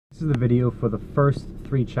This is the video for the first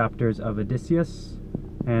 3 chapters of Odysseus,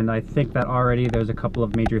 and I think that already there's a couple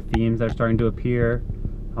of major themes that are starting to appear.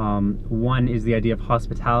 One is the idea of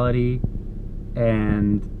hospitality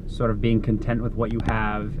and sort of being content with what you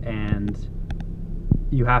have, and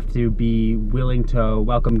you have to be willing to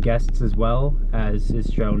welcome guests as well, as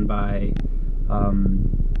is shown by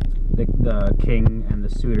the king and the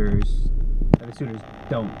suitors. The suitors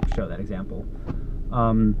don't show that example.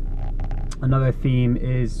 Another theme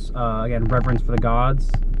is, again, reverence for the gods.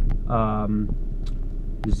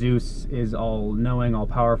 Zeus is all-knowing,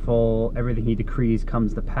 all-powerful. Everything he decrees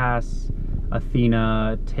comes to pass.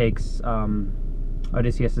 Athena takes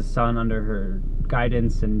Odysseus' son under her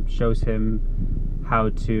guidance and shows him how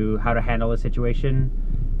to handle the situation.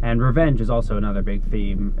 And revenge is also another big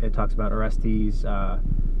theme. It talks about Orestes'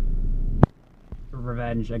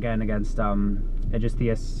 revenge again against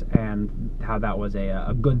Aegisthus, and how that was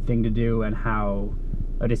a good thing to do, and how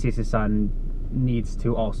Odysseus' son needs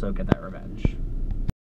to also get that revenge.